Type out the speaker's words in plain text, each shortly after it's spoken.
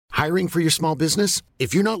Hiring for your small business?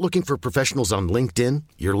 If you're not looking for professionals on LinkedIn,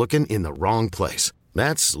 you're looking in the wrong place.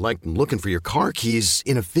 That's like looking for your car keys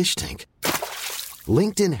in a fish tank.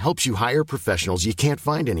 LinkedIn helps you hire professionals you can't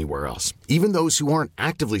find anywhere else, even those who aren't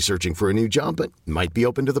actively searching for a new job but might be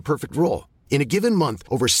open to the perfect role. In a given month,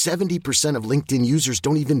 over 70% of LinkedIn users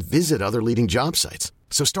don't even visit other leading job sites.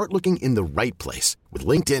 So start looking in the right place. With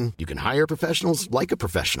LinkedIn, you can hire professionals like a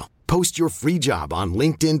professional. Post your free job on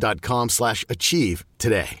linkedin.com/achieve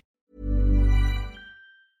today.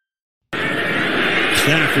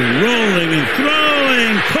 Stafford rolling and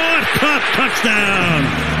throwing. Caught. Touchdown.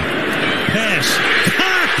 Pass.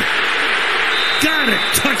 Caught. Got it.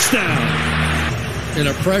 Touchdown. In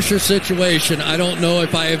a pressure situation, I don't know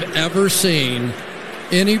if I have ever seen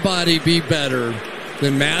anybody be better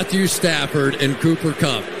than Matthew Stafford and Cooper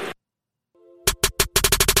Kupp.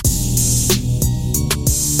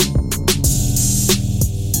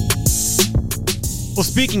 Well,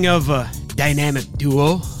 speaking of a dynamic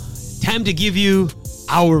duo, time to give you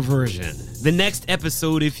our version. The next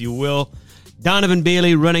episode, if you will. Donovan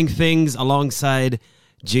Bailey running things alongside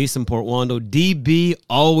Jason Portwando. DB,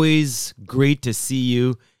 always great to see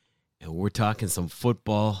you. And we're talking some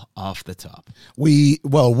football off the top.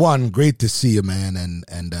 Great to see you, man.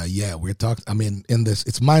 And yeah, we're talking, in this,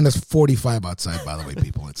 it's minus 45 outside, by the way,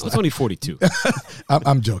 people. It's only 42.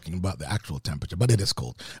 I'm joking about the actual temperature, but it is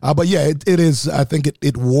cold. But yeah, it is, I think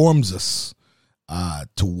it warms us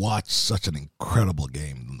to watch such an incredible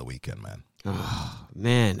game on the weekend, man. Oh,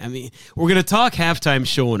 man. We're going to talk halftime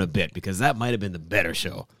show in a bit because that might have been the better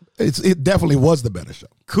show. It definitely was the better show.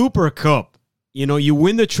 Cooper Kupp. You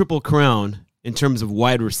win the Triple Crown in terms of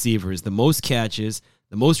wide receivers, the most catches,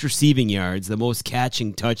 the most receiving yards, the most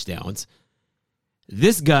catching touchdowns.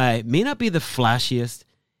 This guy may not be the flashiest.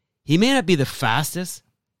 He may not be the fastest.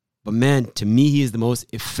 But, man, to me, he is the most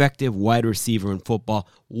effective wide receiver in football.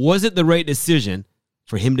 Was it the right decision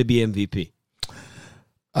for him to be MVP?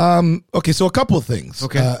 Okay, so a couple of things.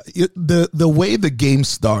 Okay. The way the game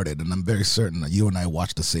started, and I'm very certain that you and I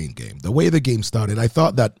watched the same game. The way the game started, I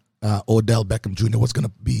thought that Odell Beckham Jr. was going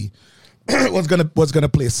to be was going to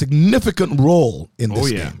play a significant role in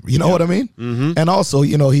this game. You know what I mean? Mm-hmm. And also,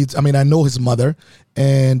 I know his mother,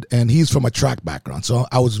 and he's from a track background, so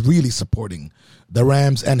I was really supporting the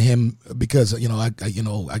Rams and him because I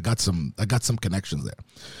got some connections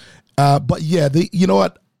there. But yeah, you know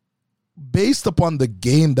what? Based upon the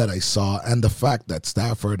game that I saw and the fact that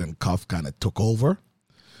Stafford and Kupp kind of took over,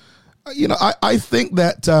 I think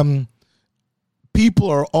that people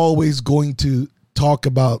are always going to talk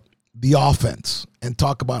about the offense and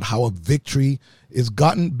talk about how a victory is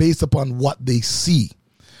gotten based upon what they see.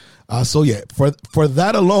 So yeah, for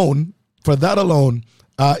that alone,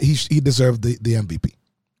 he deserved the MVP.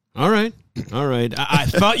 All right. I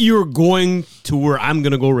thought you were going to where I'm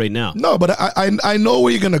going to go right now. No, but I know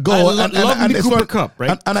where you're going to go. I love me Cooper Kupp,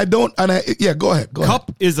 right? Go ahead.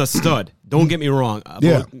 Kupp is a stud. Don't get me wrong.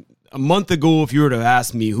 A month ago, if you were to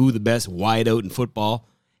ask me who the best wideout in football,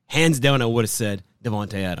 hands down, I would have said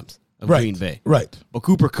Devontae Adams of Green Bay. Right. But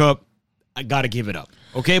Cooper Kupp, I got to give it up.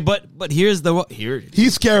 Okay, but here's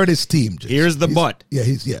he's carried his team. Here's the but. Yeah,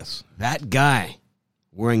 yes. That guy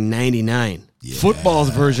wearing 99. Yeah. Football's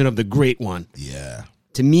version of the great one. Yeah.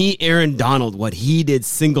 To me, Aaron Donald, what he did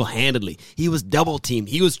single-handedly, he was double-teamed,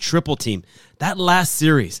 he was triple-teamed. That last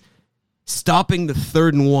series, stopping the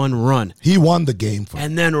 3rd-and-1 run. He won the game for him.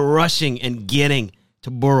 And then rushing and getting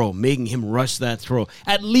to Burrow, making him rush that throw.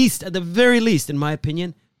 At the very least, in my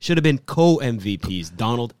opinion, should have been co-MVPs,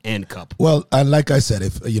 Donald and Kupp. Well, and like I said,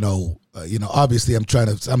 if obviously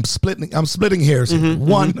I'm splitting hairs.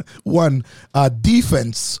 Mm-hmm, one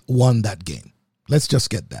defense won that game. Let's just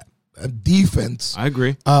get that. Defense, I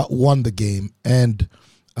agree, won the game, and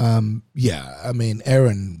Aaron,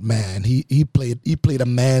 man, he played a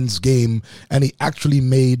man's game, and he actually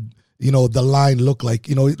made the line look like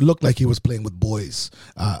it looked like he was playing with boys,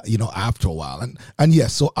 after a while, and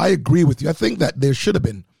yes, so I agree with you. I think that there should have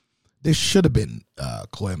been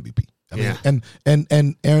co-MVP. And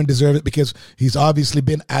Aaron deserved it because he's obviously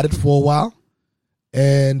been at it for a while.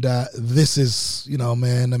 And this is,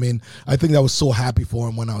 I think I was so happy for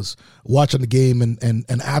him when I was watching the game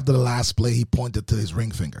and after the last play, he pointed to his ring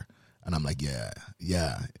finger. And I'm like,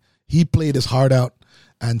 yeah. He played his heart out.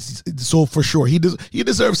 And so for sure, he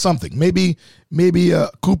deserves something. Maybe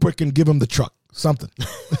Cooper can give him the truck, something.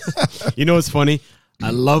 It's funny.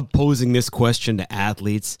 I love posing this question to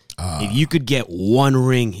athletes. If you could get one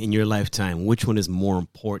ring in your lifetime, which one is more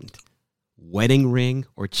important? wedding ring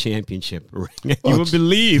or championship ring. You would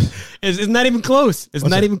believe it's not even close. It's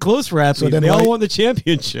not even close for athletes. They all want the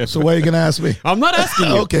championship. So why are you going to ask me? I'm not asking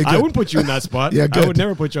you. Okay, good. I wouldn't put you in that spot. Yeah, good. I would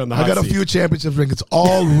never put you on the hot I got a seat. few championship rings. It's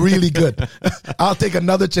all really good. I'll take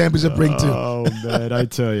another championship ring too. Oh man, I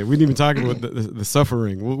tell you, we didn't even talk about the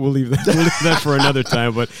suffering. We'll leave that. We'll leave that for another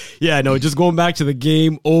time. But yeah, no, just going back to the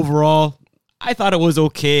game overall, I thought it was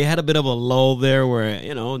okay. Had a bit of a lull there where,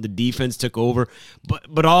 the defense took over.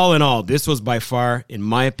 But all in all, this was by far, in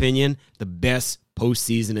my opinion, the best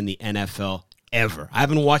postseason in the NFL ever. I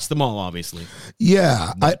haven't watched them all, obviously.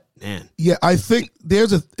 Yeah, I think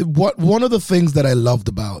there's one of the things that I loved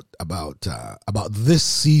about this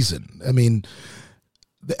season. I mean,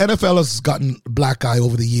 the NFL has gotten black eye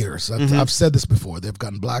over the years. I've said this before. They've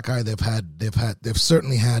gotten black eye. They've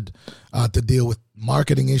certainly had to deal with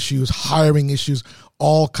marketing issues, hiring issues,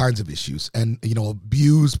 all kinds of issues, and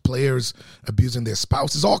players abusing their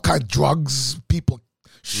spouses, all kinds of drugs, people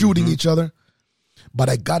shooting each other. But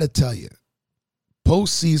I got to tell you,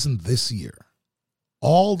 postseason this year,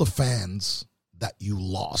 all the fans that you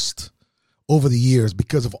lost over the years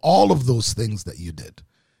because of all of those things that you did,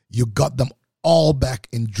 you got them all back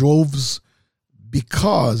in droves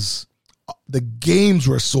because the games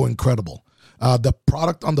were so incredible. The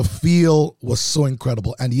product on the field was so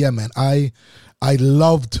incredible. And yeah, man, I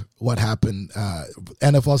loved what happened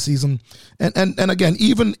NFL season. And again,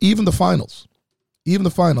 even the finals. Even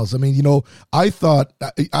the finals. I mean, I thought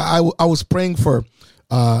I was praying for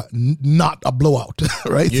not a blowout,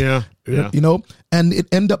 right? Yeah. And it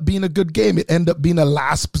ended up being a good game. It ended up being a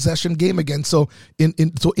last possession game again. So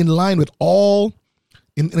in line with all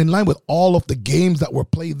of the games that were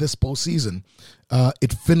played this postseason,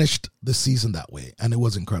 it finished the season that way, and it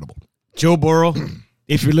was incredible. Joe Burrow,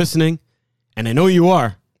 if you're listening, and I know you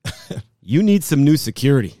are, you need some new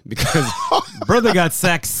security because brother got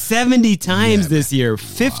sacked 70 times this year,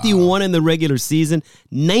 51 in the regular season,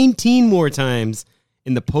 19 more times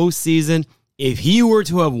in the postseason. If he were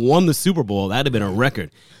to have won the Super Bowl, that'd have been a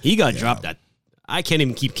record. He got dropped I can't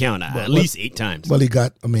even keep count, at least 8 times. Well,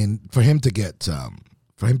 for him to get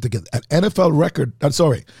an NFL record,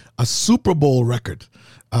 a Super Bowl record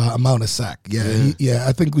amount of sack. Yeah.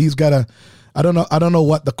 I think he's got I don't know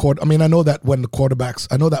what the court. I mean, I know that when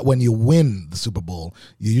you win the Super Bowl,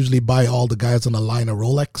 you usually buy all the guys on the line a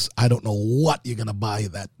Rolex. I don't know what you're gonna buy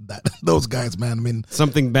that those guys, man. I mean,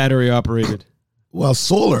 something battery operated. Well,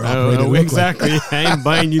 solar operated. Exactly. I ain't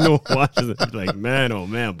buying you no watches. Like, man, oh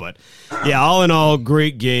man. But yeah, all in all,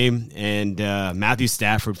 great game. And Matthew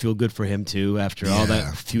Stafford, feel good for him too after all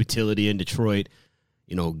that futility in Detroit.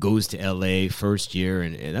 Goes to LA first year,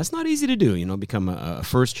 and that's not easy to do. Become a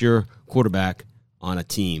first year quarterback on a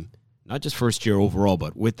team, not just first year overall,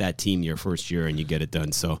 but with that team your first year, and you get it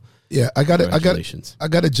done. So yeah, I got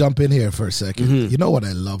to jump in here for a second. You know what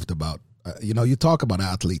I loved about you talk about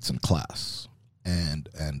athletes in class. And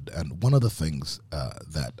one of the things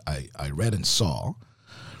that I read and saw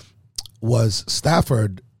was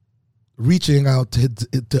Stafford reaching out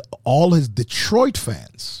to all his Detroit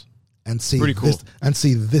fans and say, pretty cool.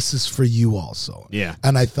 This is for you also. Yeah.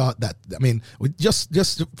 And I thought that, I mean,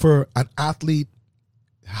 just for an athlete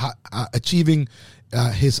achieving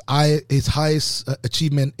his highest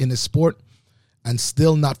achievement in his sport, and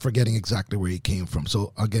still not forgetting exactly where he came from.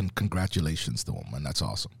 So, again, congratulations to him, and that's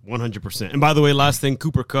awesome. 100%. And by the way, last thing,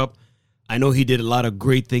 Cooper Kupp, I know he did a lot of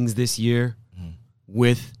great things this year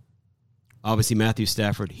with, obviously, Matthew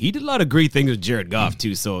Stafford. He did a lot of great things with Jared Goff,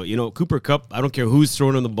 too. So, Cooper Kupp, I don't care who's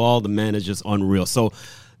throwing on the ball, the man is just unreal. So,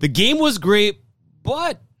 the game was great,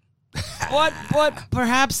 but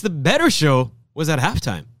perhaps the better show was at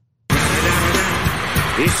halftime.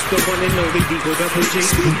 It's the one and only Digo Double G.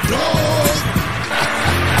 Snoop Dogg.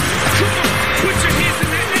 Put your hands in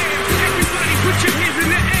the air. Everybody put your hands in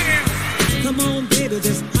the air. Come on, baby,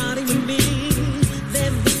 just party with me.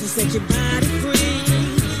 Let me set your body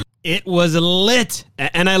free. It was lit.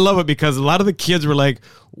 And I love it because a lot of the kids were like,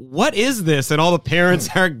 what is this? And all the parents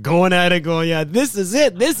are going at it going, yeah, this is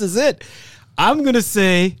it. This is it. I'm going to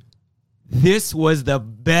say this was the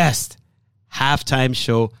best halftime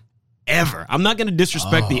show ever. I'm not going to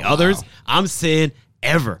disrespect the others. Wow. I'm saying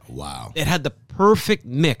ever. Wow. It had the perfect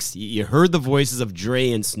mix. You heard the voices of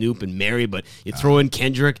Dre and Snoop and Mary, but you throw in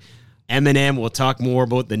Kendrick, Eminem. We'll talk more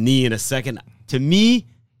about the knee in a second. To me,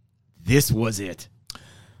 this was it.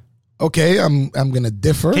 Okay, I'm going to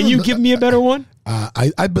differ. Can you give me a better one?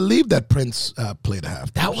 I believe that Prince played a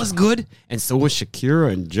half. That was good. And so was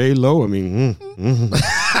Shakira and J-Lo. I mean,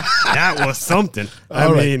 that was something.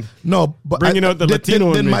 I mean, no, but bringing out the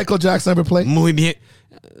Latino. Did Michael Jackson ever play? Muy bien.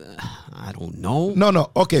 I don't know.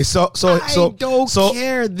 No. Okay, so I don't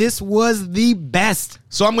care. This was the best.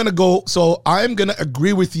 So I'm gonna go. So I'm gonna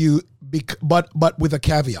agree with you, but with a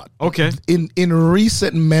caveat. Okay. In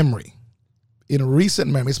recent memory,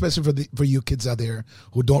 especially for you kids out there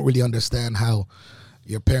who don't really understand how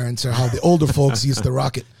your parents or how the older folks used to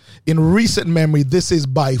rock it. In recent memory, this is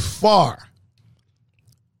by far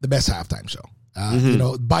the best halftime show. You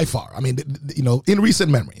know, by far. I mean, you know, in recent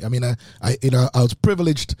memory. I mean, I was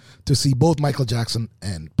privileged to see both Michael Jackson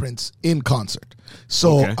and Prince in concert.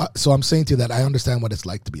 So, so I'm saying to you that I understand what it's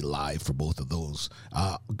like to be live for both of those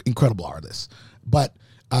incredible artists. But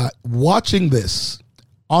watching this,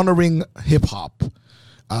 honoring hip hop,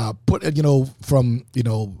 from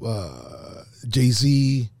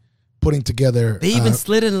Jay-Z putting together. They even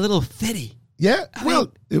slid in a little fitty. Yeah,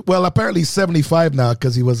 well, apparently he's 75 now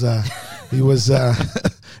because he was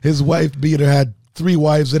his wife beater had 3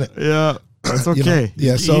 wives in it. Yeah, that's okay.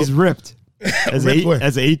 So he's ripped as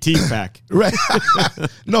an 18 pack. Right.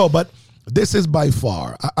 No, but this is by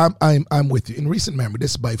far. I'm with you. In recent memory,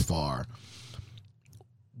 this is by far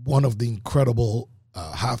one of the incredible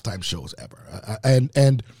halftime shows ever.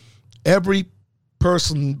 And every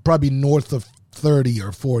person probably north of 30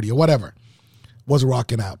 or 40 or whatever was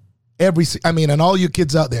rocking out. And all you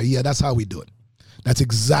kids out there, that's how we do it. That's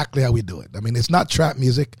exactly how we do it. I mean, it's not trap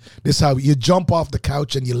music. This is how you jump off the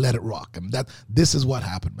couch and you let it rock. I mean, this is what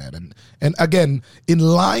happened, man. And again, in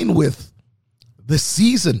line with the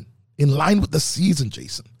season,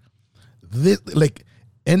 Jason. This, like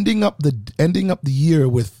ending up the year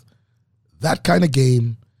with that kind of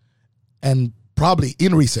game, and probably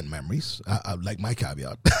in recent memories, like my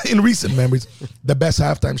caveat, in recent memories, the best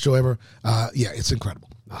halftime show ever. It's incredible.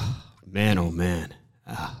 Man, oh man.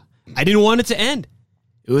 I didn't want it to end.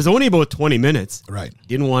 It was only about 20 minutes. Right.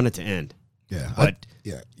 Didn't want it to end. Yeah. But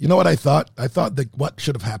you know what I thought? I thought that what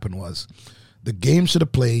should have happened was the game should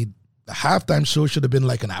have played, the halftime show should have been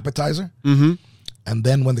like an appetizer. Mm-hmm. And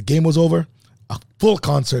then when the game was over, a full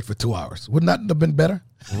concert for 2 hours. Wouldn't that have been better?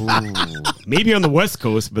 Maybe on the West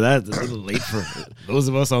Coast, but that's a little late for those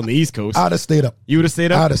of us on the East Coast. I'd have stayed up. You would have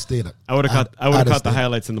stayed up? I'd have stayed up. I would have caught the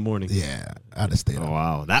highlights in the morning. Yeah, I'd have stayed up. Oh,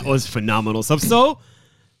 wow. That was phenomenal stuff. So,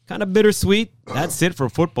 kind of bittersweet. That's it for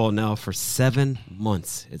football now for 7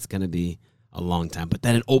 months. It's going to be a long time, but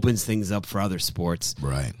then it opens things up for other sports.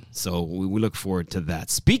 Right. So we look forward to that.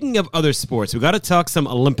 Speaking of other sports, we got to talk some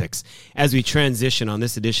Olympics as we transition on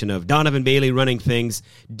this edition of Donovan Bailey running things,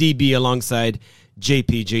 DB alongside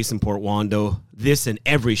JP, Jason Portwando. This and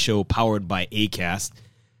every show powered by Acast.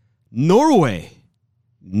 Norway,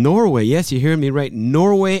 yes, you're hearing me right.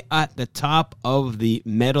 Norway at the top of the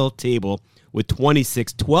medal table with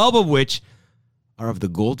 26, 12 of which are of the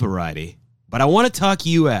gold variety. But I want to talk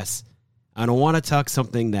U.S., and I want to talk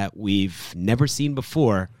something that we've never seen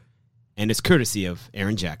before, and it's courtesy of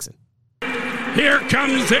Erin Jackson. Here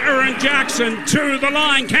comes Erin Jackson to the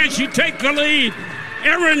line. Can she take the lead?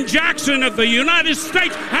 Erin Jackson of the United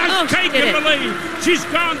States has taken the lead. She's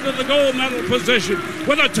gone to the gold medal position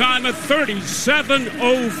with a time of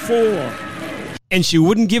 37:04. And she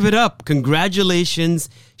wouldn't give it up. Congratulations.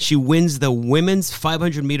 She wins the women's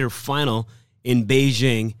 500-meter final in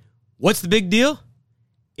Beijing. What's the big deal?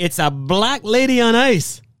 It's a black lady on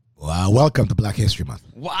ice. Wow, welcome to Black History Month.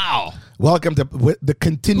 Wow. Welcome to the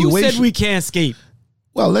continuation. Who said we can't skate?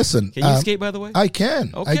 Well, listen. Can you skate, by the way? I can.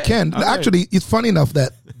 Okay. I can. All Actually, right. it's funny enough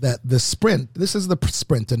that the sprint, this is the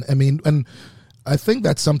sprint. And I mean, and I think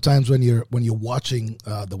that sometimes when you're watching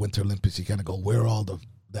the Winter Olympics, you kind of go, where are all the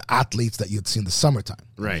athletes that you'd see in the summertime?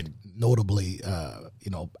 Right. Notably,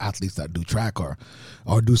 athletes that do track or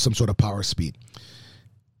do some sort of power speed.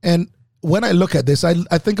 And when I look at this, I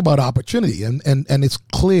think about opportunity, and it's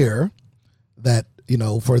clear that,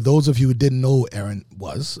 for those of you who didn't know Erin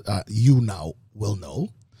was, you now will know.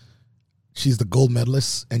 She's the gold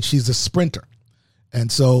medalist, and she's a sprinter.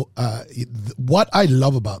 And so what I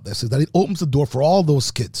love about this is that it opens the door for all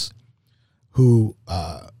those kids who,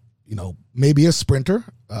 maybe a sprinter,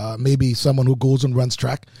 maybe someone who goes and runs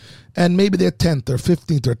track, and maybe they're 10th or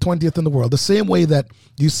 15th or 20th in the world. The same way that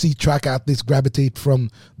you see track athletes gravitate from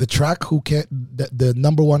the track who can't, the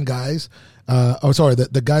number one guys,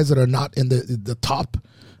 the guys that are not in the top,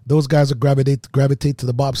 those guys are gravitate to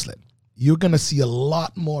the bobsled. You're going to see a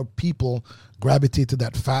lot more people gravitate to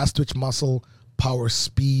that fast twitch muscle, power,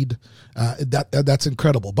 speed. That's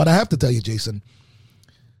incredible. But I have to tell you, Jason,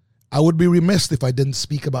 I would be remiss if I didn't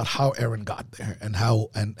speak about how Erin got there and how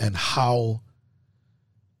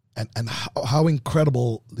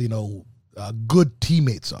incredible, good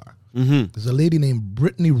teammates are. Mm-hmm. There's a lady named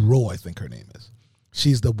Brittany Rowe, I think her name is.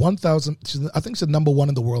 She's the 1,000. I think she's number one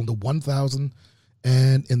in the world, the 1,000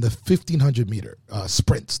 and in the 1,500 meter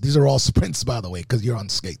sprints. These are all sprints, by the way, because you're on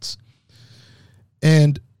skates.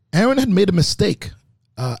 And Erin had made a mistake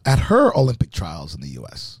at her Olympic trials in the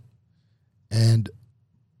U.S. And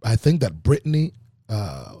I think that Brittany,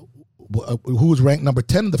 who was ranked number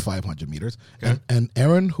 10 in the 500 meters, and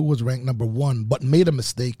Erin, who was ranked number 1, but made a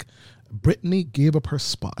mistake, Brittany gave up her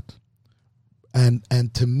spot.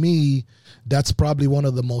 And to me, that's probably one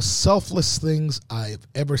of the most selfless things I've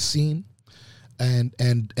ever seen.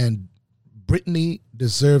 And Brittany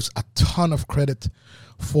deserves a ton of credit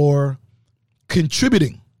for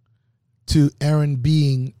contributing to Erin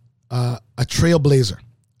being a trailblazer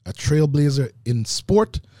in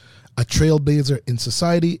sport, a trailblazer in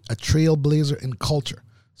society, a trailblazer in culture.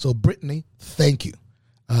 So Brittany, thank you,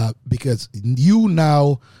 because you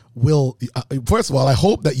now will, first of all, I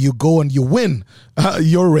hope that you go and you win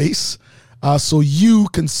your race so you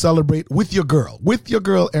can celebrate with your girl,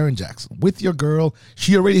 Erin Jackson, with your girl.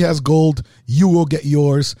 She already has gold. You will get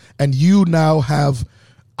yours. And you now have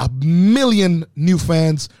 1 million new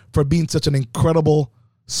fans for being such an incredible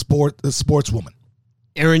sportswoman.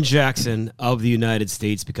 Erin Jackson of the United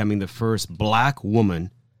States becoming the first black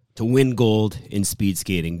woman to win gold in speed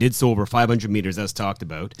skating. Did so over 500 meters, as talked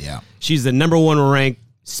about. Yeah. She's the number 1 ranked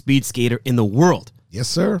speed skater in the world. Yes,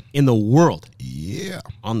 sir. In the world. Yeah.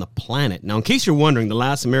 On the planet. Now, in case you're wondering, the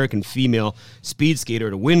last American female speed skater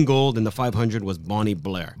to win gold in the 500 was Bonnie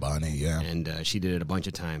Blair. Bonnie, yeah. And she did it a bunch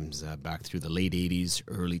of times back through the late 80s,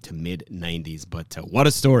 early to mid 90s. But what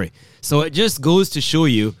a story. So it just goes to show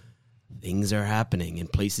you things are happening in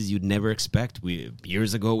places you'd never expect.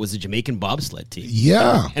 Years ago, it was a Jamaican bobsled team.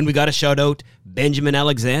 Yeah. And we got to shout out Benjamin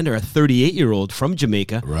Alexander, a 38-year-old from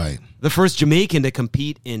Jamaica. Right. The first Jamaican to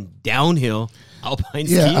compete in downhill alpine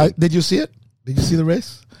skiing. Yeah, did you see it? Did you see the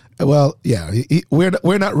race? Well, yeah, we're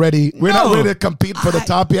not ready. We're not ready to compete for the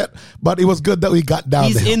top yet, but it was good that we got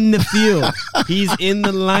down there. He's in the field. He's in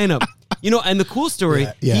the lineup. And the cool story,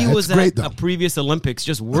 he was at a previous Olympics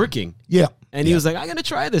just working. Yeah. And he was like, I'm going to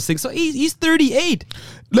try this thing. So he's 38.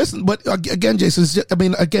 Listen, but again,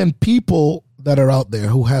 Jason, people that are out there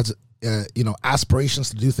who has, aspirations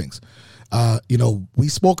to do things. We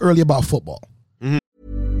spoke earlier about football.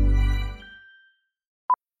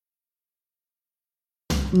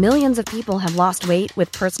 Millions of people have lost weight with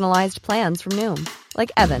personalized plans from Noom.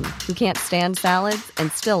 Like Evan, who can't stand salads and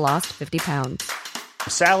still lost 50 pounds.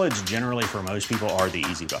 Salads generally for most people are the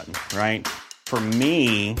easy button, right? For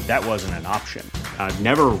me, that wasn't an option. I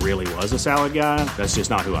never really was a salad guy. That's just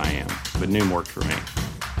not who I am. But Noom worked for me.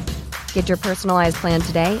 Get your personalized plan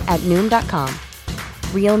today at Noom.com.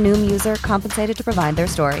 Real Noom user compensated to provide their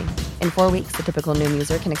story. In 4 weeks, the typical Noom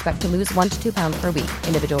user can expect to lose 1 to 2 pounds per week.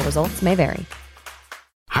 Individual results may vary.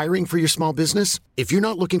 Hiring for your small business? If you're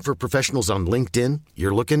not looking for professionals on LinkedIn,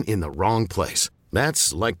 you're looking in the wrong place.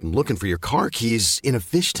 That's like looking for your car keys in a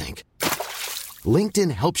fish tank.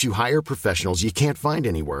 LinkedIn helps you hire professionals you can't find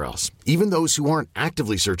anywhere else, even those who aren't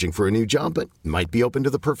actively searching for a new job but might be open to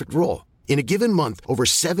the perfect role. In a given month, over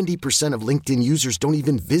 70% of LinkedIn users don't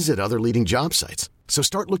even visit other leading job sites. So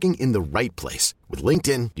start looking in the right place. With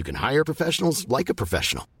LinkedIn, you can hire professionals like a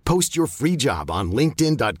professional. Post your free job on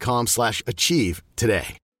linkedin.com/achieve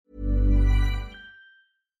today.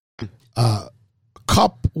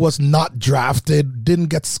 Cup was not drafted, didn't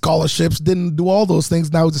get scholarships, didn't do all those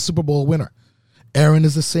things. Now he's a Super Bowl winner. Erin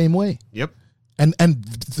is the same way. Yep. And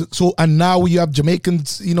now we have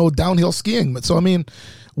Jamaicans, downhill skiing. So,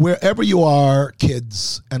 wherever you are,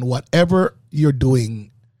 kids, and whatever you're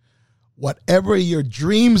doing, whatever your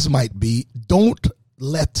dreams might be, don't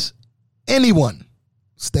let anyone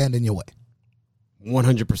stand in your way.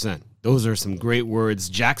 100%. Those are some great words.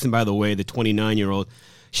 Jackson, by the way, the 29-year-old,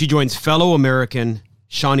 she joins fellow American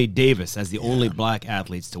Shawnee Davis as the only black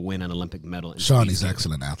athletes to win an Olympic medal. Shawnee's an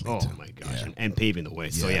excellent athlete. Oh, my gosh. Yeah. And paving the way.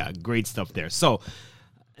 So, great stuff there. So,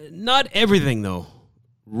 not everything, though,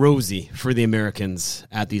 rosy for the Americans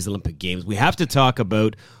at these Olympic Games. We have to talk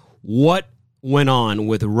about what went on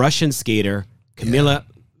with Russian skater Kamila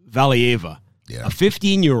Valieva, a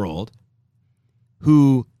 15-year-old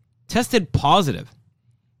who tested positive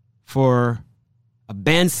for a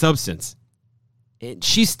banned substance. And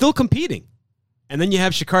she's still competing. And then you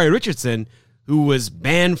have Sha'Carri Richardson, who was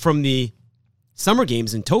banned from the Summer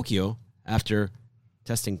Games in Tokyo after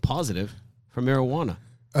testing positive for marijuana.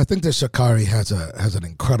 I think that Sha'Carri has an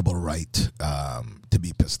incredible right to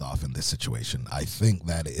be pissed off in this situation. I think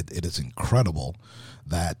that it is incredible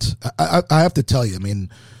that I have to tell you,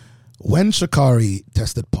 when Sha'Carri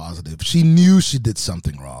tested positive, she knew she did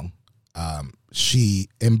something wrong. She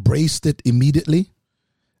embraced it immediately,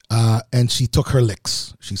 and she took her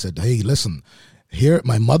licks. She said, hey, listen, Here,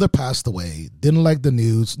 my mother passed away, didn't like the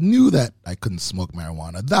news, knew that I couldn't smoke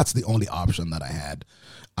marijuana. That's the only option that I had.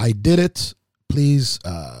 I did it. Please,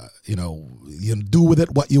 you do with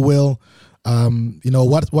it what you will.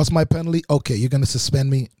 What's my penalty? Okay, you're going to suspend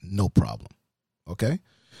me? No problem. Okay?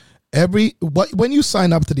 When you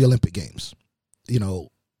sign up to the Olympic Games,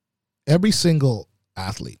 every single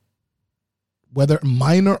athlete, whether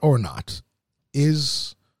minor or not,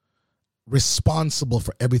 is responsible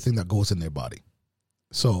for everything that goes in their body.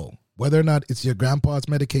 So whether or not it's your grandpa's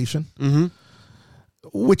medication,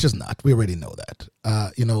 which is not, we already know that,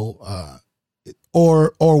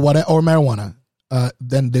 or marijuana,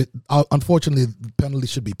 then unfortunately the penalty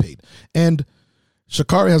should be paid. And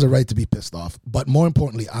Sha'Carri has a right to be pissed off, but more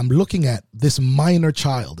importantly, I'm looking at this minor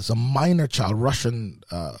child. It's a minor child, Russian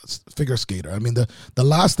figure skater. I mean, the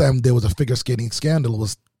last time there was a figure skating scandal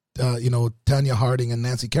was Tanya Harding and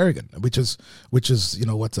Nancy Kerrigan, which is what's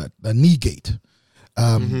that? A Kneegate.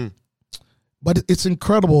 But it's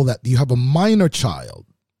incredible that you have a minor child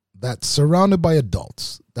that's surrounded by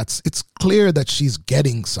adults. It's clear that she's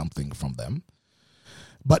getting something from them.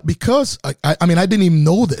 But because I didn't even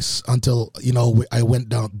know this until I went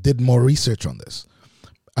down, did more research on this.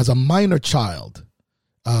 As a minor child,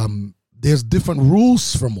 there's different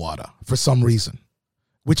rules from WADA for some reason,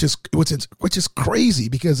 which is crazy,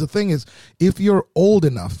 because the thing is, if you're old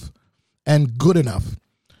enough and good enough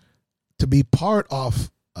to be part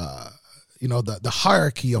of the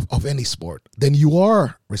hierarchy of any sport, then you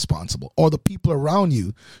are responsible, or the people around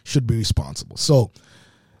you should be responsible. So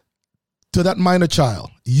to that minor child,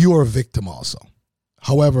 you are a victim also.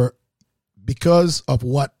 However, because of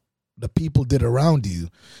what the people did around you,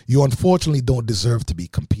 you unfortunately don't deserve to be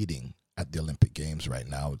competing at the Olympic Games right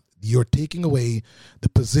now. You're taking away the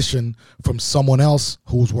position from someone else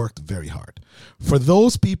who's worked very hard. For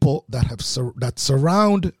those people that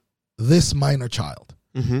surround this minor child,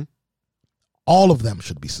 all of them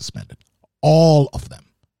should be suspended. All of them.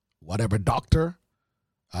 Whatever doctor,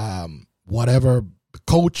 whatever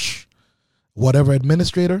coach, whatever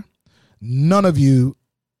administrator, none of you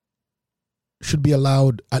should be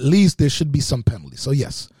allowed. At least there should be some penalty. So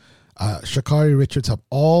yes, Sha'Carri Richards have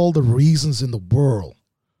all the reasons in the world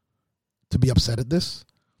to be upset at this,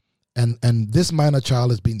 and this minor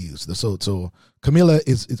child is being used. So Camila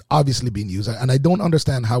is obviously being used, and I don't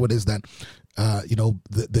understand how it is that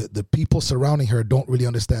the people surrounding her don't really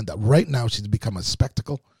understand that right now she's become a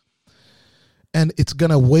spectacle, and it's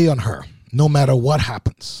gonna weigh on her no matter what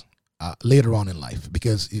happens later on in life,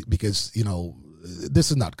 because this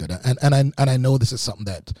is not good, and I know this is something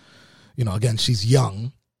that again, she's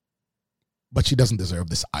young, but she doesn't deserve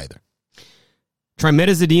this either.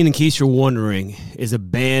 Trimetazidine, in case you're wondering, is a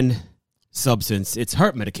banned substance. It's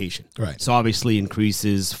heart medication. Right. So obviously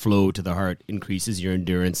increases flow to the heart, increases your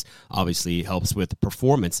endurance, obviously helps with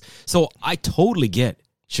performance. So I totally get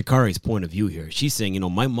Sha'Carri's point of view here. She's saying,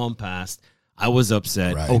 my mom passed, I was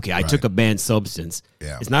upset. Right, okay, I took a banned substance.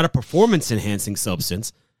 Yeah. It's not a performance-enhancing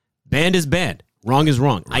substance. Banned is banned. Wrong is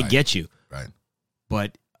wrong. Right. I get you. Right.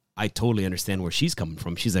 But I totally understand where she's coming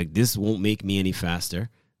from. She's like, this won't make me any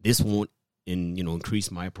faster. This won't increase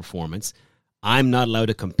my performance. I'm not allowed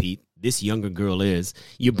to compete. This younger girl is.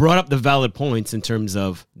 You brought up the valid points in terms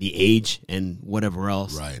of the age and whatever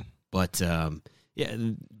else. Right. But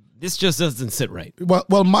this just doesn't sit right.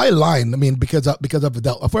 Well, my line, because of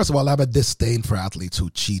the, first of all, I have a disdain for athletes who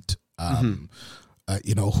cheat. Who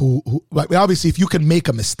obviously, if you can make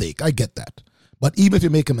a mistake, I get that. But even if you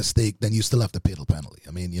make a mistake, then you still have to pay the penalty.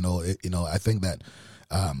 I think that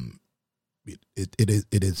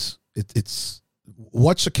it's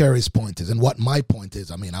what Sha'Carri's point is, and what my point is.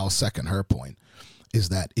 I'll second her point, is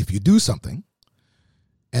that if you do something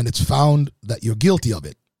and it's found that you're guilty of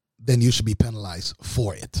it, then you should be penalized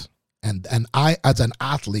for it. And I, as an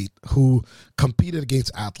athlete who competed against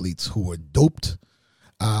athletes who were doped,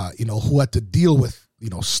 who had to deal with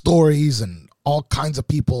stories and all kinds of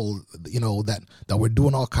people, that were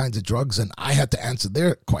doing all kinds of drugs, and I had to answer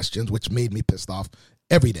their questions, which made me pissed off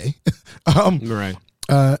every day. Right.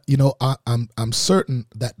 I'm certain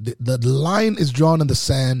that the line is drawn in the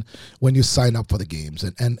sand when you sign up for the games,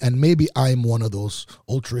 and maybe I'm one of those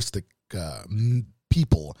altruistic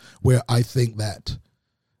people where I think that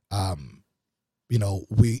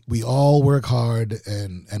we all work hard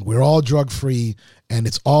and we're all drug free, and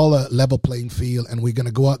it's all a level playing field, and we're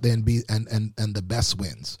gonna go out there and be and the best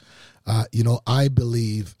wins. I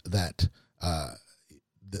believe that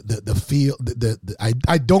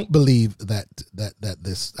I don't believe that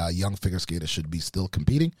this young figure skater should be still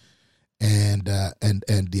competing, and I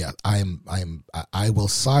will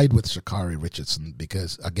side with Sha'Carri Richardson,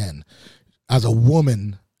 because again, as a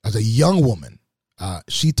young woman,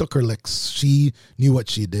 She took her licks. She knew what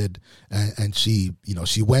she did, and she,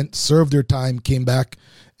 she went, served her time, came back,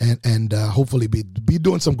 and hopefully be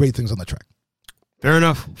doing some great things on the track. Fair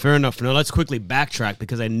enough. Now let's quickly backtrack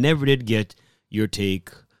because I never did get your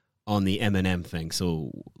take on the Eminem thing.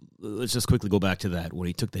 So let's just quickly go back to that when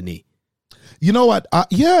he took the knee. You know what?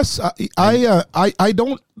 Yes, I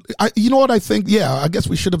don't. You know what I think? Yeah, I guess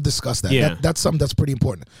we should have discussed that. Yeah. That's something that's pretty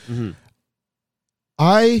important. Mm-hmm.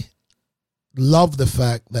 I love the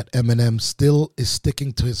fact that Eminem still is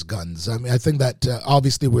sticking to his guns. I mean, I think that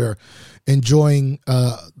obviously we're enjoying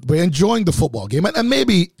the football game, and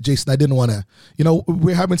maybe, Jason, I didn't want to.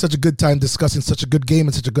 We're having such a good time discussing such a good game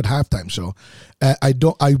and such a good halftime show.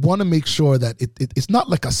 I want to make sure that it's not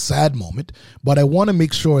like a sad moment, but I want to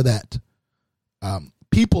make sure that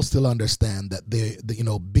people still understand that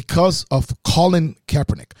because of Colin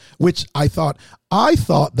Kaepernick, which I thought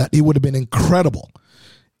that it would have been incredible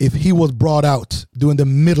if he was brought out during the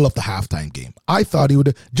middle of the halftime game. I thought he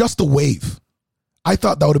would just a wave. I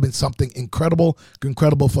thought that would have been something incredible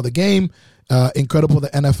for the game, incredible for the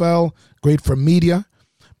NFL, great for media.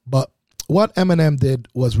 But what Eminem did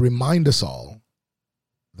was remind us all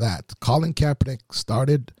that Colin Kaepernick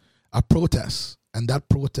started a protest, and that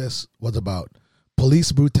protest was about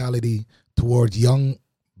police brutality toward young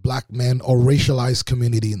black men or racialized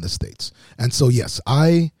community in the States. And so, yes,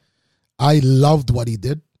 I loved what he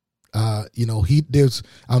did.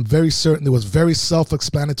 I'm very certain it was very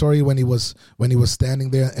self-explanatory when he was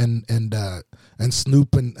standing there and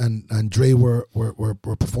Snoop and Dre were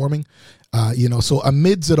performing. So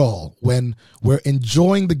amidst it all, when we're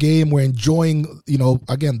enjoying the game, we're enjoying,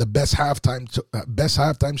 again, the best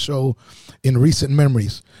halftime show in recent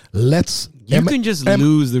memories. You can just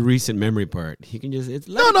lose the recent memory part. You can just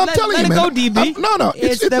I'm telling you, man. Let it go, DB.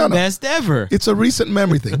 It's the best ever. It's a recent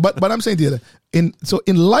memory thing. But I'm saying to you,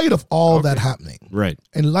 in light of all that happening, right?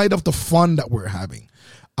 In light of the fun that we're having,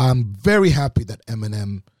 I'm very happy that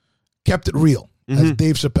Eminem kept it real, as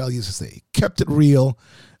Dave Chappelle used to say, kept it real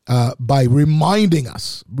by reminding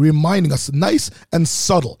us nice and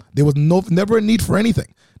subtle. There was never a need for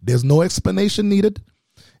anything. There's no explanation needed.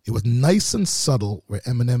 It was nice and subtle where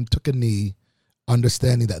Eminem took a knee,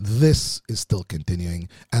 understanding that this is still continuing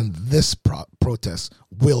and this protest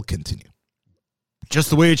will continue. Just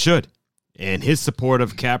the way it should. And his support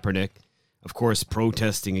of Kaepernick, of course,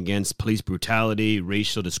 protesting against police brutality,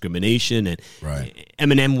 racial discrimination, and right.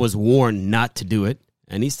 Eminem was warned not to do it,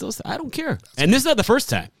 and he still said, I don't care. And this is not the first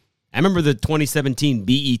time. I remember the 2017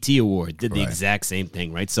 BET Award did the exact same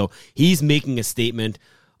thing, right? So he's making a statement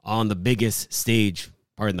on the biggest stage,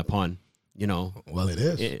 pardon the pun, Well, it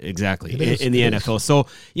is. Exactly, in the NFL. So,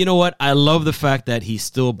 you know what? I love the fact that he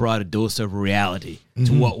still brought a dose of reality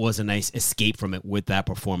to what was a nice escape from it with that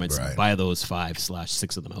performance by those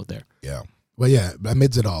 5/6 of them out there. Yeah. Well, yeah,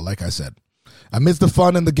 amidst it all, like I said, amidst the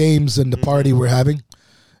fun and the games and the party we're having,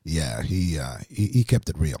 yeah, he kept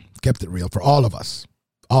it real for all of us.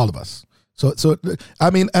 So I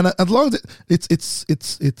mean, and as long as it's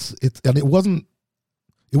and it wasn't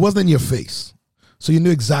in your face. So you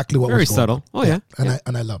knew exactly what very was going subtle. on. Oh, yeah.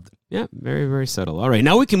 And I loved it. Yeah, very, very subtle. All right,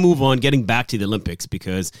 now we can move on, getting back to the Olympics,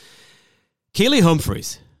 because Kaylee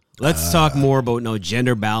Humphries, let's talk more about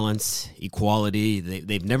gender balance, equality.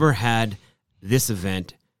 They've never had this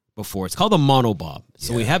event before. It's called a monobob.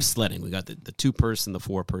 So we have sledding. We got the 2-person, the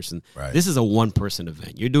 4-person. Right. This is a 1-person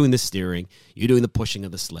event. You're doing the steering. You're doing the pushing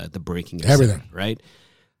of the sled, the braking. Everything. Right?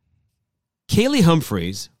 Kaylee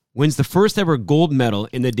Humphries wins the first ever gold medal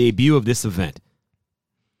in the debut of this event.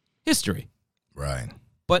 History. Right.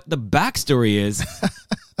 But the backstory is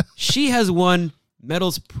she has won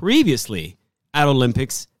medals previously at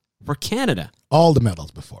Olympics for Canada. All the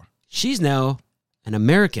medals before. She's now an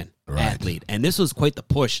American athlete. And this was quite the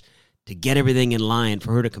push to get everything in line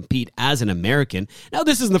for her to compete as an American. Now,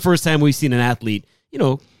 this isn't the first time we've seen an athlete,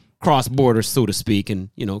 cross borders, so to speak,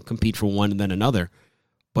 and, compete for one and then another.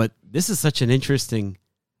 But this is such an interesting,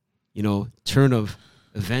 turn of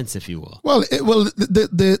events, if you will. Well,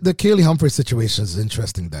 the Kaylee Humphries situation is an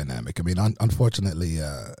interesting dynamic. I mean, unfortunately,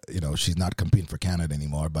 she's not competing for Canada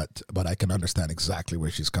anymore, but I can understand exactly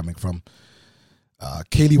where she's coming from.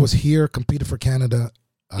 Kaylee was here, competed for Canada.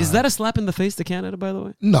 Is that a slap in the face to Canada, by the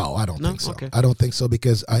way? No, I don't think so. Okay. I don't think so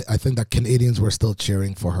because I think that Canadians were still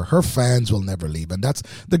cheering for her. Her fans will never leave. And that's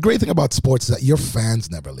the great thing about sports, is that your fans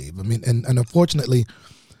never leave. I mean, and unfortunately,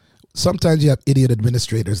 sometimes you have idiot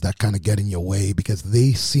administrators that kind of get in your way because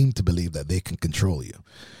they seem to believe that they can control you.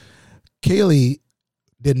 Kaylee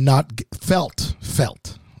did not felt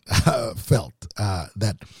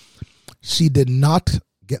that she did not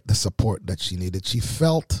get the support that she needed. She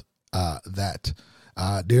felt that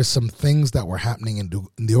there's some things that were happening in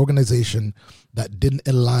the organization that didn't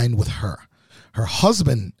align with her. Her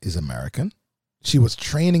husband is American. She was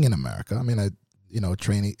training in America. I mean,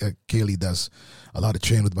 training. Kaylee does a lot of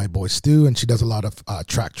training with my boy Stu, and she does a lot of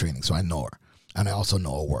track training. So I know her, and I also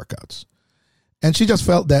know her workouts. And she just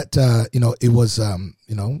felt that it was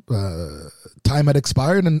time had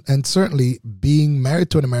expired, and certainly being married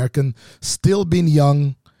to an American, still being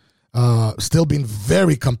young, still being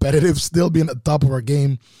very competitive, still being at the top of her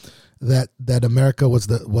game, that America was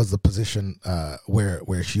the position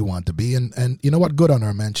where she wanted to be. And you know what? Good on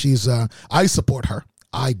her, man. She's I support her.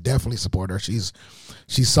 I definitely support her. She's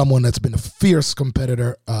someone that's been a fierce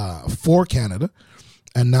competitor for Canada,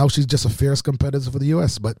 and now she's just a fierce competitor for the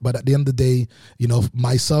U.S. But at the end of the day,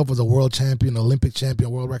 myself as a world champion, Olympic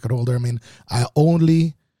champion, world record holder, I mean, I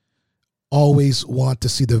only always want to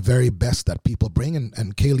see the very best that people bring,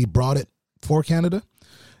 and Kaylee brought it for Canada.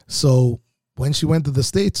 So when she went to the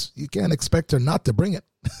States, you can't expect her not to bring it.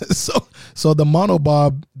 so the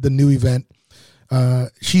monobob, the new event,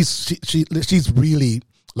 she's really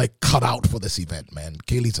like cut out for this event, man.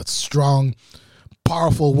 Kaylee's a strong,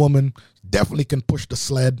 powerful woman, definitely can push the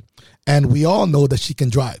sled, and we all know that she can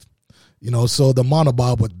drive. So the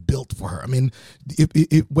monobob was built for her. I mean,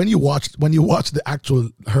 when you watch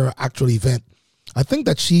her actual event, I think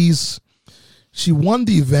that she won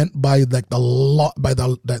the event by like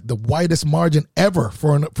the widest margin ever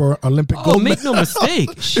for Olympic gold. Oh, make no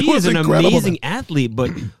mistake, she is an amazing athlete.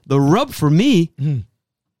 But the rub for me,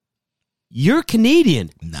 you're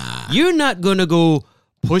Canadian. Nah, you're not gonna go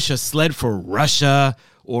push a sled for Russia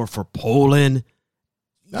or for Poland.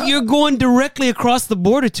 You're going directly across the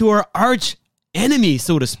border to our arch enemy,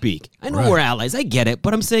 so to speak. I know we're allies. I get it.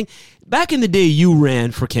 But I'm saying, back in the day, you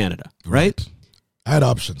ran for Canada, right? I had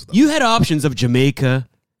options, though. You had options of Jamaica,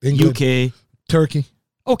 England, UK. Turkey.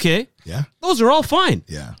 Okay. Yeah. Those are all fine.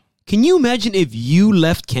 Yeah. Can you imagine if you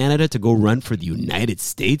left Canada to go run for the United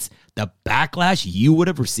States, the backlash you would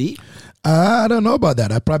have received? I don't know about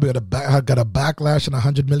that. I probably got a backlash and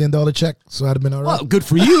 $100 million check, so I'd have been all right. Well, good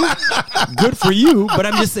for you. Good for you. But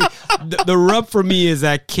I'm just saying, the rub for me is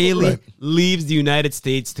that Kaylee leaves the United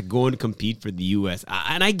States to go and compete for the U.S.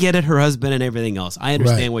 And I get it, her husband and everything else. I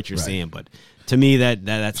understand what you're saying, but to me,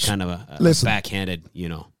 that's kind of a backhanded,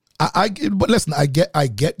 But listen, I get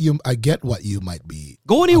you. I get what you might be.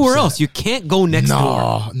 Go anywhere else. You can't go next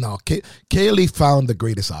door. No. Kaylee found the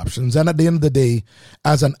greatest options, and at the end of the day,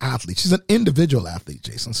 as an athlete, she's an individual athlete,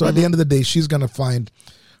 Jason. So at the end of the day, she's gonna find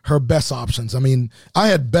her best options. I mean, I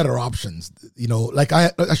had better options.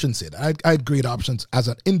 I shouldn't say that. I had great options as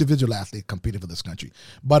an individual athlete competing for this country.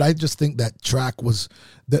 But I just think that track was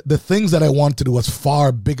the things that I wanted to do was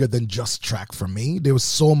far bigger than just track for me. There was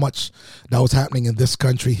so much that was happening in this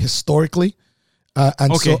country historically,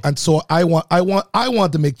 so I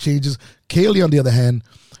want to make changes. Kaylee, on the other hand,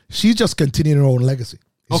 she's just continuing her own legacy.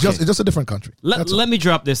 It's just a different country. Let me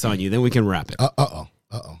drop this on you, then we can wrap it.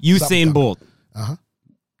 Usain Bolt.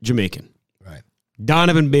 Jamaican. Right.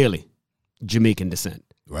 Donovan Bailey, Jamaican descent.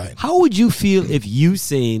 Right. How would you feel if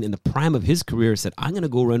Usain, in the prime of his career, said, I'm going to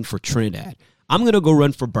go run for Trinidad. I'm going to go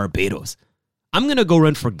run for Barbados. I'm going to go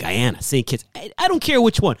run for Guyana, St. Kitts. I don't care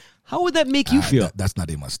which one. How would that make you feel? That's not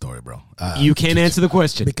even my story, bro. You can't answer the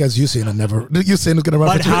question. Because Usain is going to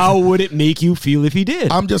run But how would it make you feel if he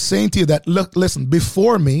did? I'm just saying to you that, listen,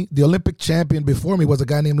 before me, the Olympic champion before me was a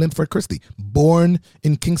guy named Linford Christie, born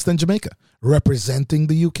in Kingston, Jamaica, representing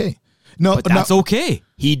the UK. But that's okay.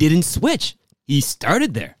 He didn't switch. He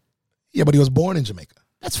started there. Yeah, but he was born in Jamaica.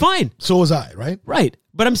 That's fine. So was I, right? Right.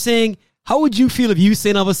 But I'm saying, how would you feel if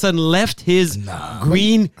Usain all of a sudden left his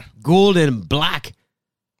green, gold, and black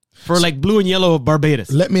for like blue and yellow of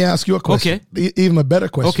Barbados? Let me ask you a question. Okay. Even a better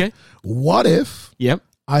question. Okay. What if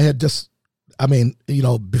I had just,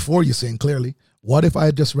 before Usain, clearly, what if I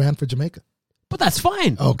had just ran for Jamaica? But that's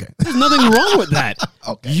fine. Okay. There's nothing wrong with that.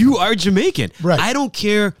 Okay. You are Jamaican. Right. I don't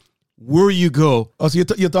care where you go. Oh, so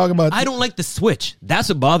you're talking about... I don't like the switch. That's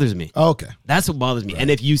what bothers me. Okay. That's what bothers me. Right. And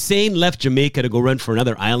if Usain left Jamaica to go run for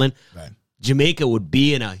another island, Jamaica would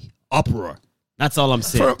be in an uproar. That's all I'm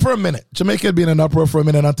saying. For a minute. Jamaica had been in an uproar for a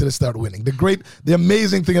minute until they start winning. The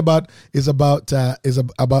amazing thing about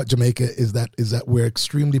Jamaica is that we're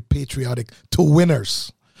extremely patriotic to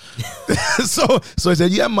winners. so I said,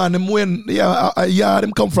 yeah, man, them win. Yeah,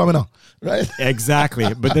 them come from, right?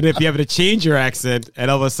 Exactly. But then if you have to change your accent and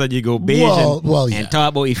all of a sudden you go Bayesian and talk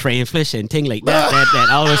about Ephraim Fish and thing like that,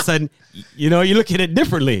 all of a sudden, you look at it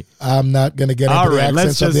differently. I'm not going to get into the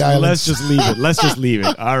accents of the islands. Let's just leave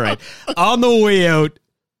it. All right. On the way out,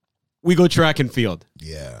 we go track and field.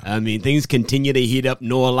 Yeah. I mean, things continue to heat up.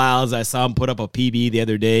 Noah Lyles, I saw him put up a PB the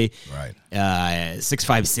other day. Right.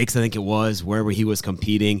 6.56, I think it was, wherever he was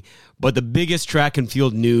competing. But the biggest track and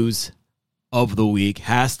field news of the week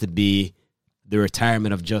has to be the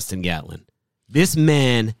retirement of Justin Gatlin. This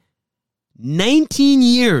man, 19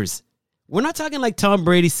 years. We're not talking like Tom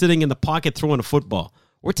Brady sitting in the pocket throwing a football.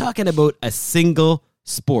 We're talking about a single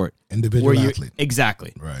sport. Individual athlete.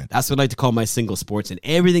 Exactly. Right. That's what I like to call my single sports. And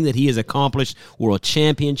everything that he has accomplished, world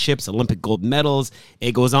championships, Olympic gold medals,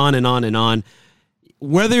 it goes on and on and on.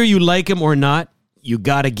 Whether you like him or not, you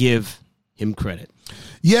got to give him credit.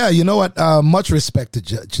 Yeah, you know what? Much respect to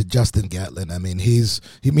Justin Gatlin. I mean, he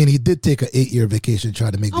did take an 8-year vacation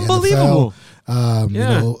trying to make the NFL.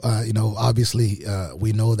 Obviously,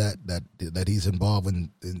 we know that he's involved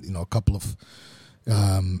in a couple of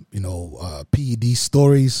PED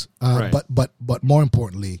stories. Right. But more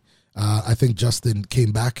importantly, I think Justin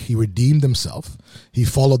came back. He redeemed himself. He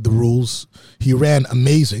followed the rules. He ran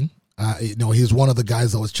amazing. He's one of the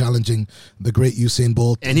guys that was challenging the great Usain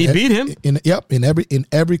Bolt, and he beat him. In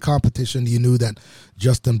every competition, you knew that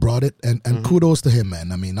Justin brought it, and kudos to him,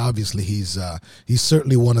 man. I mean, obviously he's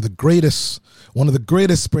certainly one of the greatest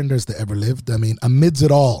sprinters that ever lived. I mean, amidst it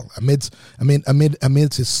all, amidst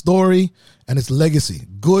his story and his legacy,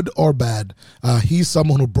 good or bad, he's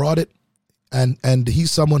someone who brought it, and he's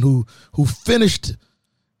someone who finished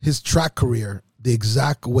his track career the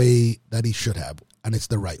exact way that he should have. And it's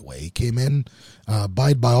the right way. He came in,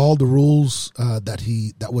 abide by all the rules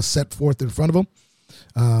that was set forth in front of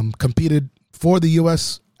him. Competed for the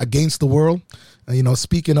U.S. against the world.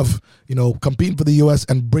 Speaking of competing for the U.S.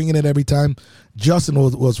 and bringing it every time, Justin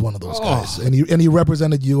was one of those guys, and he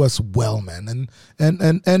represented U.S. well, man. And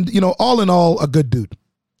all in all, a good dude.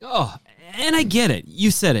 Oh. And I get it. You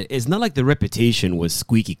said it. It's not like the reputation was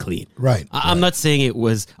squeaky clean. Right. I'm not saying it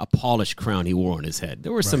was a polished crown he wore on his head.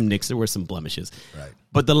 There were some nicks. There were some blemishes. Right.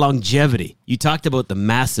 But the longevity. You talked about the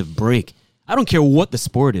massive break. I don't care what the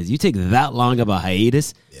sport is. You take that long of a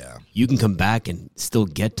hiatus, you can come back and still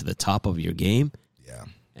get to the top of your game. Yeah.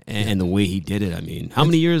 And the way he did it, I mean, how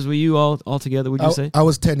many years were you all together, would you say? I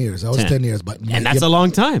was 10 years. 10 years. And that's a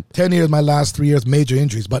long time. 10 years, my last 3 years, major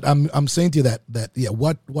injuries. But I'm saying to you that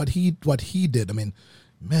what he did, I mean,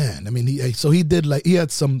 man, he did he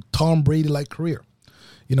had some Tom Brady-like career.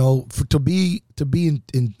 To be in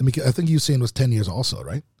I think Usain was 10 years also,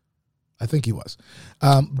 right? I think he was.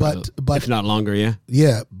 But if not longer, yeah.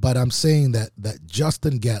 Yeah, but I'm saying that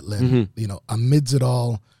Justin Gatlin, amidst it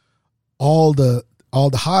all the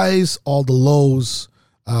highs, all the lows,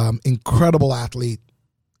 incredible athlete,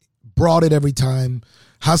 brought it every time,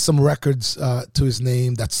 has some records to his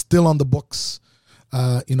name that's still on the books.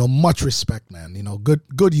 Much respect, man.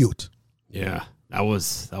 Good youth. Yeah, that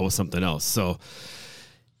was something else. So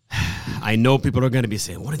I know people are going to be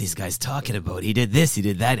saying, what are these guys talking about? He did this, he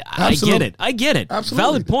did that. Absolutely. I get it. Absolutely.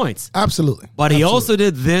 Valid points. Absolutely. But he also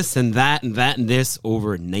did this and that and that and this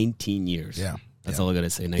over 19 years. Yeah. That's all I got to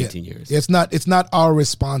say, 19 years. It's not our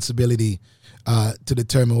responsibility to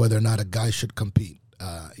determine whether or not a guy should compete.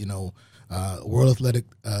 World Athletic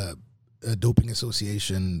Doping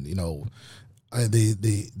Association,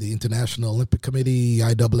 the International Olympic Committee,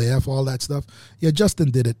 IAAF, all that stuff. Yeah,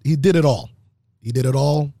 Justin did it. He did it all.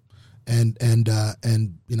 And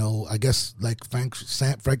I guess like Frank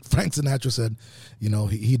Sinatra said,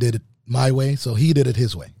 he did it my way, so he did it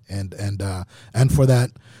his way. And for that,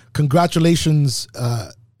 congratulations,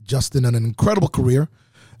 Justin, on an incredible career,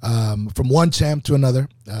 from one champ to another.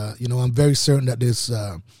 I'm very certain that there's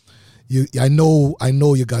I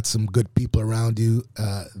know you got some good people around you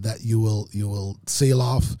that you will sail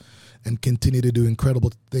off and continue to do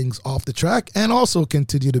incredible things off the track, and also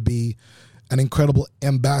continue to be an incredible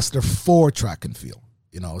ambassador for track and field.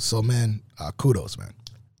 So man, kudos, man.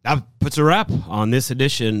 That puts a wrap on this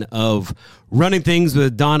edition of Running Things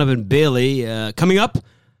with Donovan Bailey. Coming up,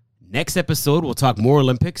 next episode, we'll talk more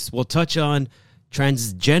Olympics. We'll touch on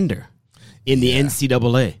transgender in the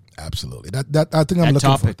NCAA. Absolutely. That I think I'm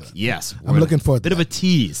looking forward to that. Yes. I'm looking forward to that. Bit of a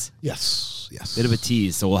tease. Yes. Bit of a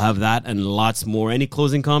tease. So we'll have that and lots more. Any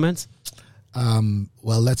closing comments? Well,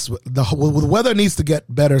 the weather needs to get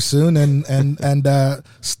better soon, and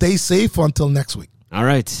stay safe until next week. All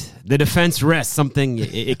right. The defense rests, something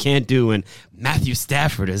it can't do, and Matthew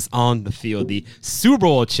Stafford is on the field, the Super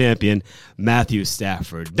Bowl champion, Matthew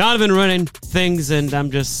Stafford. Donovan running things, and I'm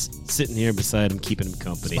just sitting here beside him, keeping him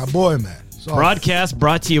company. My boy, man. Broadcast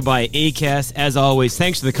brought to you by Acast. As always,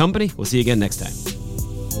 thanks for the company. We'll see you again next time.